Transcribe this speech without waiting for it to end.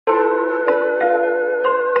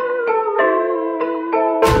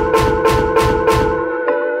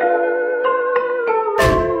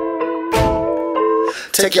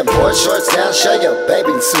Take your board shorts down, show your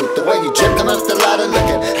bathing suit. The way you drip coming up the ladder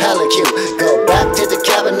looking hella cute. Go back to the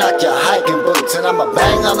cabin, knock your hiking boots. And I'ma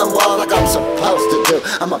bang on the wall like I'm supposed to do.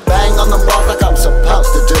 I'ma bang on the walls like I'm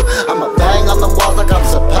supposed to do. I'ma bang on the walls like I'm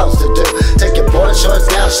supposed to do. Take your board shorts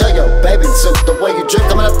down, show your bathing suit. The way you drip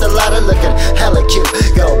coming up the ladder looking hella cute.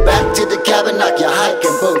 Go back to the cabin, knock your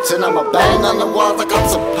hiking boots. And I'ma bang on the walls like I'm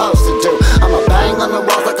supposed to do. I'ma bang on the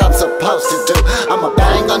walls like I'm supposed to do. I'ma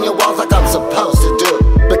bang on your walls like I'm supposed to do.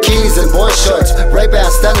 Bikinis and board shorts, Ray-Ban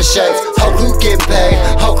stunner shapes. Whole crew getting paid,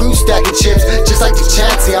 whole crew stacking chips. Just like the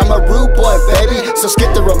Chancey, I'm a rude boy, baby. So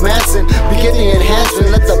skip the romancing, begin the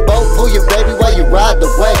enhancement. Let the boat pull you, baby, while you ride the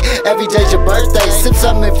wave. Every day's your birthday, sip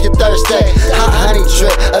something if you're thirsty. Hot honey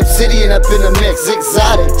drip, obsidian up in the mix.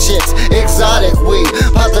 Exotic chicks, exotic weed.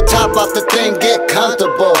 Pop the top off the thing, get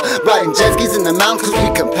comfortable. Riding jet skis in the mountains cause we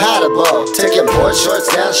compatible. Take your board shorts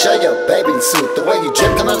down, show your bathing suit. The way you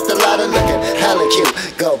drip coming up the ladder looking hella cute.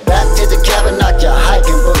 Go back to the cabin, knock your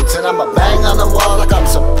hiking boots. And I'ma bang on the wall like I'm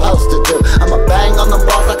supposed to do. I'ma bang on the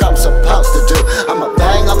walls like I'm supposed to do. I'ma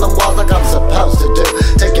bang on the walls like I'm supposed to do.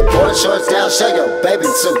 Take your board shorts down, show your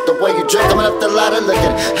bathing suit. The way you drip coming up the ladder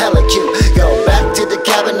looking hella cute. Go back to the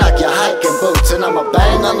cabin, knock your hiking boots. And I'ma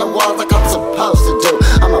bang on the walls like I'm supposed to do.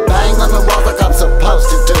 I'ma bang on the walls like I'm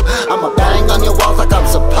supposed to do. I'ma bang on your walls like I'm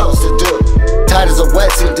supposed to do. Tight as a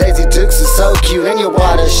wetsuit, Daisy Dukes is so cute. In your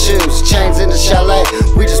water shoes, chains in the chalet.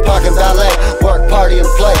 We just park and valet, work, party and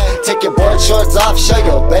play. Take your board shorts off, show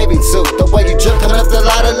your bathing suit. The way you drip coming up the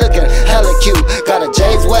ladder looking hella cute. Got a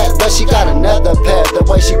J's wet, but she got another pair. The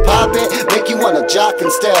way she pop it, make you wanna jock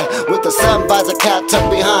and stare. With the sun visor cap tucked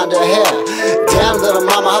behind her hair. Down little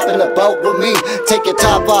mama, hop in the boat with me. Take your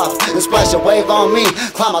top off and splash a wave on me.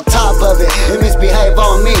 Climb on top of it and misbehave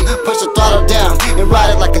on me. Push the throttle down and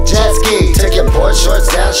ride it like a jet ski. Take your board shorts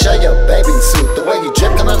down, show your bathing suit. The way you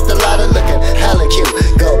drip coming up the ladder looking hella cute.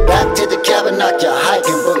 Go back to the cabin, knock your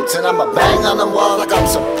hiking boots. And I'ma bang on the wall like I'm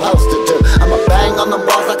supposed to